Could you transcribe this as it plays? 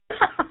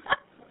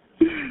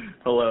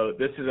Hello,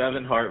 this is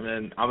Evan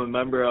Hartman. I'm a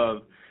member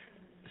of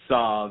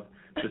SOB,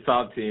 the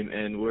SOB team,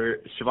 and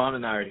Siobhan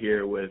and I are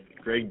here with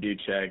Greg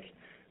Duchak,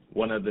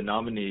 one of the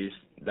nominees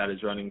that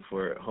is running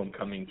for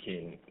Homecoming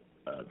King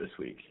this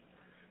week.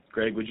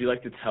 Greg, would you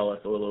like to tell us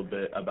a little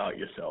bit about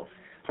yourself?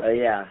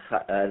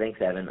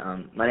 Thanks,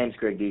 Evan. My name's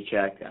Greg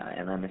Duchak,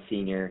 and I'm a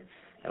senior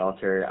at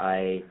Alter.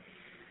 I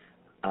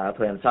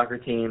play on the soccer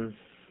team.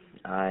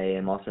 I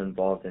am also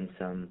involved in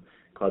some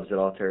clubs at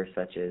Alter,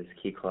 such as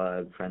Key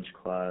Club, French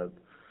Club,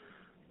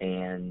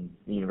 and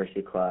the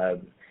University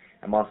Club.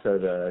 I'm also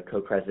the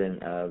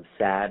co-president of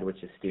SAD,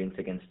 which is Students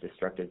Against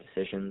Destructive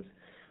Decisions,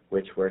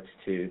 which works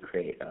to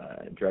create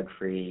a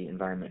drug-free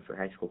environment for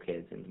high school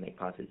kids and make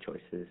positive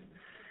choices.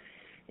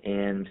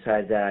 And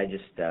besides that, I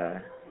just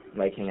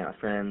like hanging out with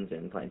friends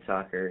and playing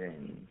soccer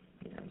and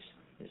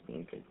just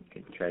being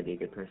try to be a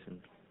good person.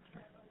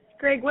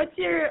 Greg, what's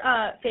your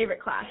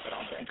favorite class at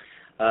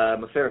Alter?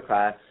 My favorite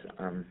class,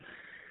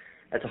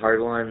 that's a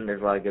hard one.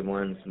 There's a lot of good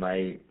ones.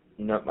 My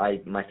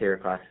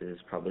favorite class is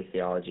probably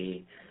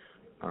theology,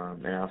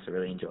 and I also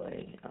really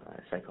enjoy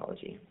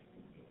psychology.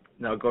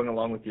 Now, going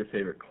along with your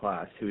favorite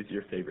class, who is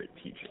your favorite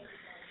teacher?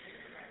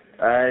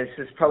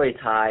 This is probably a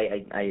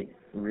tie. I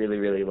really,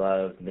 really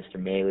love Mr.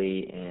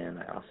 Maley, and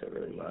I also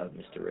really love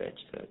Mr. Rich.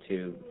 So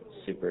two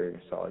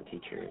super solid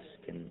teachers.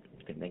 Can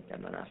thank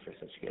them enough for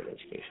such a good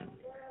education.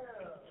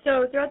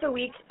 So throughout the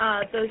week,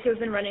 those who have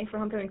been running for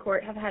homecoming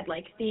court have had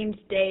themed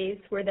days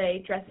where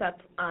they dress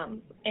up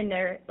in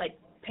their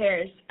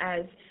pairs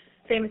as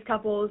famous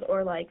couples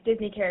or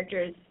Disney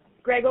characters.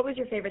 Greg, what was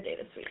your favorite day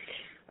this week?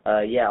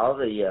 All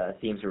the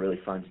themes were really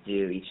fun to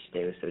do. Each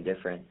day was so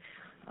different.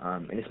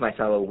 And this might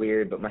sound a little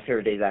weird, but my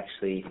favorite day is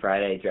actually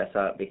Friday, dress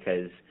up,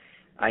 because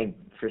I,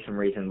 for some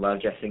reason,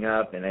 love dressing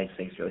up, and I just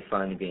think it's really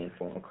fun to be in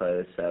formal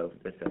clothes, so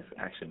this is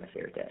actually my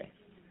favorite day.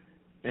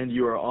 And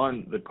you are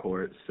on the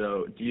court,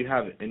 so do you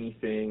have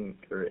anything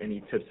or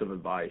any tips of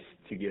advice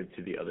to give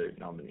to the other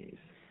nominees?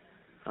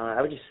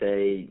 I would just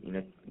say,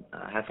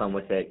 have fun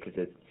with it, because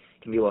it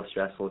can be a little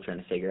stressful trying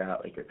to figure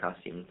out your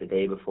costumes the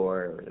day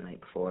before or the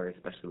night before,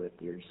 especially with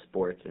your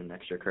sports and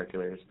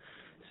extracurriculars.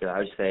 So I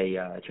would say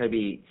try to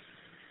be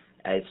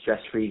as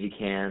stress-free as you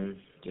can.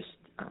 Just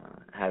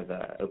have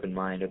an open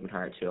mind, open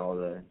heart to all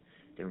the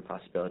different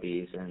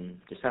possibilities, and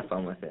just have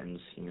fun with it, and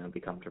just, be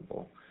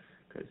comfortable,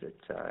 because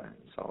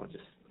it's all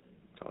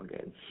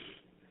good.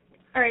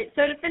 All right.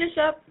 So to finish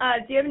up,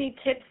 do you have any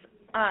tips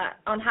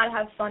on how to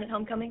have fun at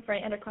homecoming for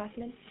any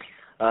underclassmen?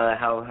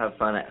 How have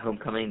fun at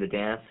homecoming, the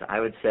dance? I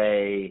would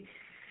say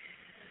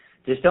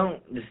just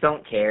don't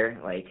care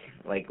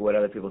what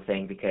other people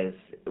think, because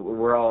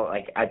we're all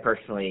I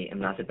personally am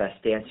not the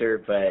best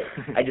dancer, but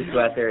I just go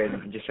out there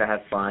and just try to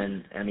have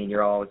fun. I mean,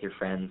 you're all with your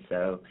friends,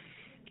 so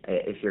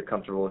if you're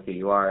comfortable with who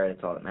you are,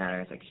 that's all that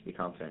matters. You should be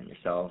confident in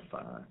yourself.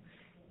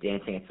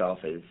 Dancing itself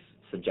is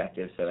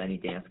subjective, so any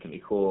dance can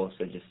be cool.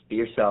 So just be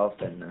yourself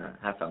and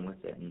have fun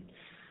with it, and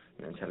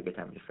just have a good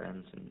time with your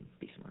friends and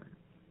be smart.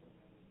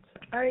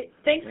 So. All right.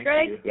 Thanks,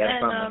 Greg. Yeah,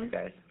 it's fun. Thanks,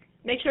 guys.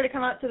 Make sure to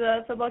come out to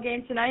the football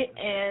game tonight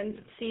and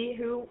see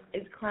who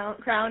is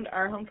crowned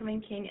our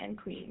homecoming king and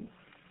queen.